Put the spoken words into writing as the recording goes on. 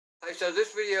Hey, so this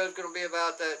video is going to be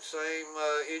about that same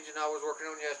engine I was working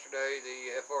on yesterday,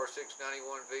 the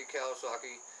FR691V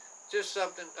Kawasaki. Just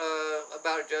something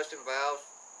about adjusting valves.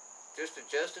 Just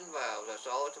adjusting valves, that's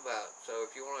all it's about. So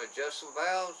if you want to adjust some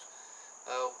valves,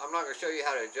 I'm not going to show you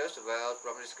how to adjust the valves,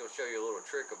 but I'm just going to show you a little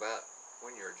trick about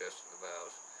when you're adjusting the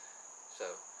valves. So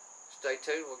stay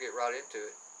tuned, we'll get right into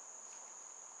it.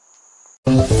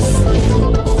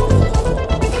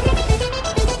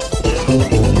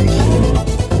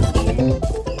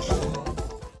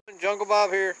 Jungle Bob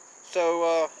here.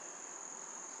 So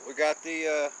we got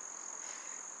the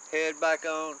head back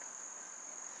on.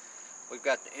 We've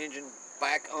got the engine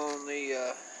back on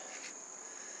the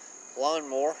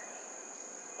lawnmower.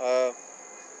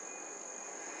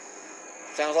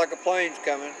 Sounds like a plane's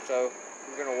coming, so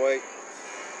we're gonna wait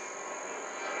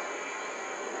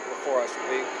before I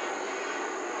speak.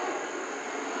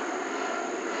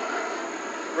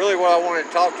 Really what I wanted to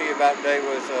talk to you about today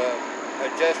was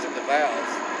adjusting the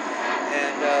valves.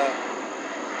 And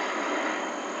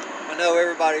I know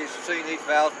everybody's seen these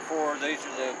valves before. These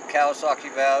are the Kawasaki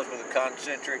valves with a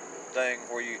concentric thing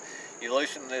where you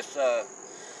loosen this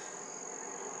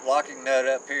locking nut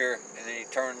up here, and then you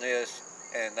turn this,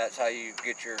 and that's how you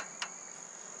get your,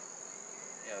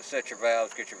 set your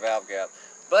valves, get your valve gap.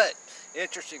 But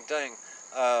interesting thing,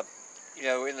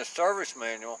 in the service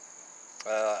manual,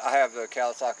 I have the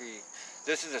Kawasaki.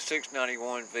 This is a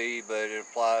 691V, but it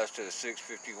applies to the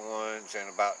 651s and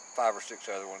about 5 or 6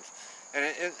 other ones, and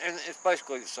it's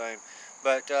basically the same.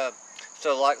 But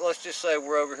so, like, let's just say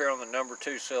we're over here on the number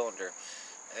 2 cylinder,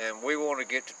 and we want to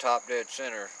get to top dead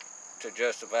center to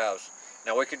adjust the valves.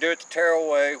 Now we can do it the Terrell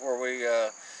way, where we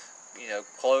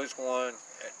close one,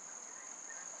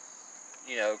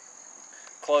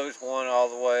 close one all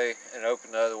the way and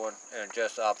open the other one and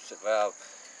adjust the opposite valve.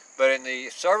 But in the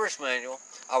service manual,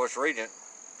 I was reading it,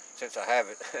 since I have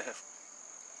it,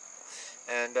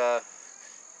 and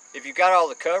if you got all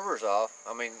the covers off,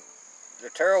 I mean, the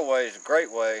Terrell way is a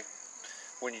great way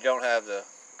when you don't have the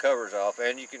covers off,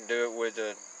 and you can do it with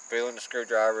feeling the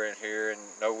screwdriver in here and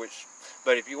know which.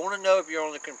 But if you want to know if you're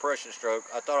on the compression stroke,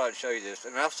 I thought I'd show you this.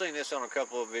 And I've seen this on a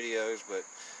couple of videos, but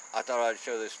I thought I'd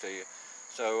show this to you.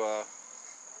 So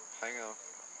hang on,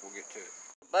 we'll get to it.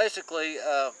 Basically,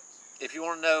 if you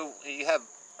want to know, you have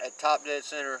at top dead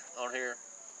center on here,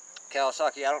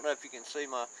 Kawasaki. I don't know if you can see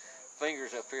my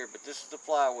fingers up here, but this is the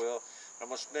flywheel. I'm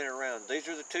going to spin it around. These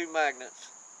are the 2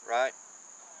 magnets, right?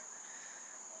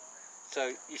 So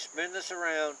you spin this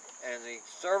around, and the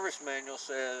service manual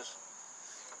says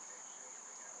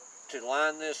to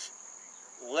line this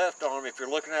left arm if you're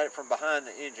looking at it from behind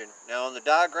the engine. Now on the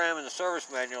diagram in the service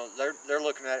manual, they're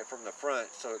looking at it from the front,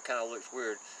 so it kind of looks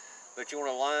weird. But you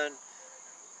want to line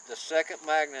the second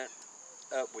magnet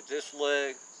up with this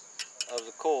leg of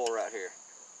the coil right here,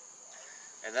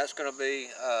 and that's going to be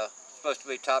supposed to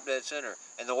be top dead center.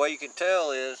 And the way you can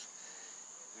tell is,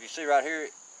 if you see right here,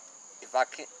 if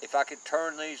I could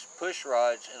turn these push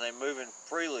rods and they're moving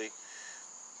freely,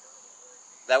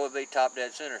 that would be top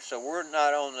dead center. So we're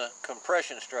not on the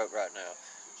compression stroke right now.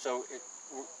 So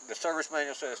the service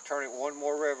manual says turn it 1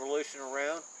 more revolution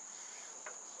around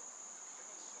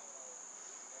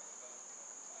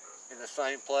in the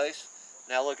same place.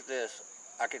 Now look at this.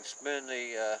 I can spin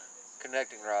the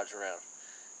connecting rods around.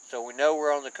 So we know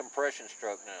we're on the compression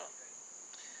stroke now.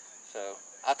 So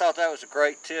I thought that was a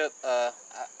great tip.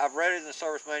 I've read it in the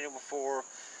service manual before.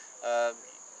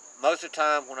 Most of the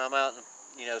time when I'm out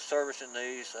servicing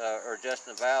these or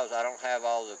adjusting the valves, I don't have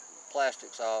all the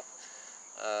plastics off.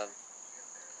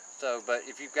 But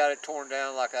if you've got it torn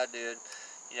down like I did,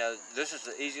 this is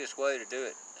the easiest way to do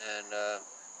it. And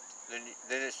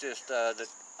then it's just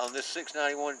on this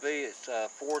 691V, it's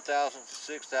 4 thousandths to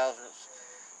 6 thousandths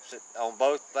on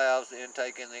both valves, the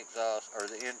intake and the exhaust, or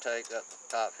the intake up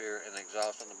top here and the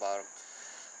exhaust on the bottom.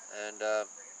 And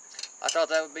I thought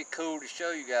that would be cool to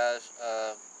show you guys.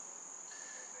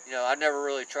 I never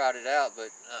really tried it out,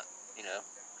 but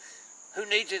who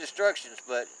needs instructions?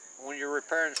 But when you're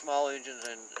repairing small engines,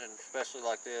 and especially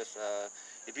like this,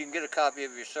 if you can get a copy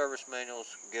of your service manuals,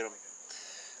 get them.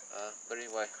 But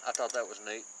anyway, I thought that was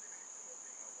neat.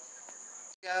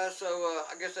 Guys, so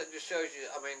I guess that just shows you,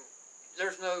 I mean,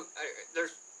 there's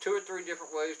 2 or 3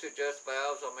 different ways to adjust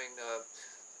valves. I mean, the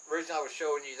reason I was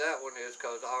showing you that one is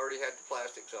because I already had the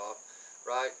plastics off,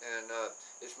 right? And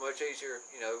it's much easier,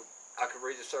 I could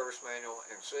read the service manual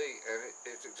and see, and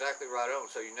it's exactly right on.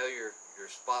 So you're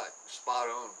spot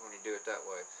on when you do it that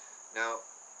way. Now,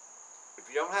 if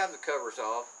you don't have the covers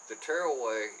off, the Terrell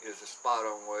way is the spot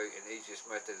on way and easiest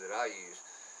method that I use.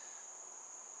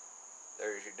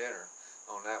 There's your dinner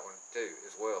on that one too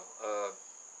as well.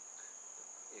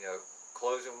 you know,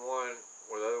 closing one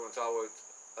where the other one's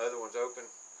open.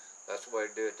 That's the way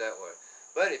to do it that way.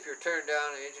 But if you're tearing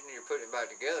down an engine and you're putting it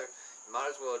back together, you might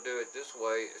as well do it this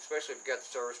way, especially if you got the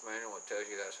service manual. It tells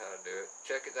you that's how to do it.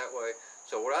 Check it that way.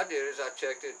 So what I did is I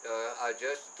checked it, I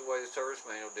adjusted the way the service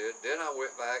manual did. Then I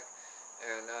went back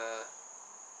and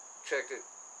checked it,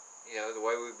 you know, the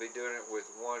way we'd be doing it with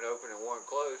one open and one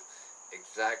closed.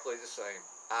 Exactly the same.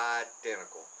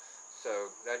 Identical.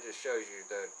 So that just shows you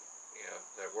that, you know,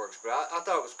 that works. But I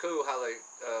thought it was cool how they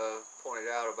pointed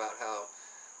out about how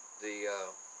the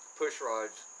push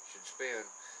rods should spin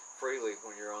freely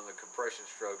when you're on the compression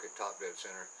stroke at top dead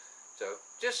center. So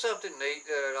just something neat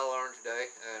that I learned today,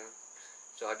 and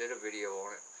so I did a video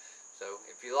on it. So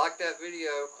if you like that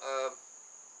video,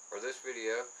 or this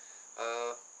video,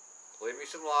 leave me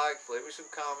some likes, leave me some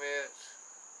comments,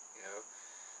 you know,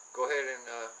 go ahead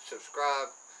and subscribe,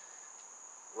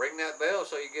 ring that bell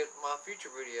so you get my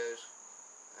future videos,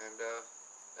 and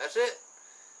that's it.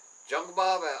 Jungle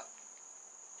Bob out.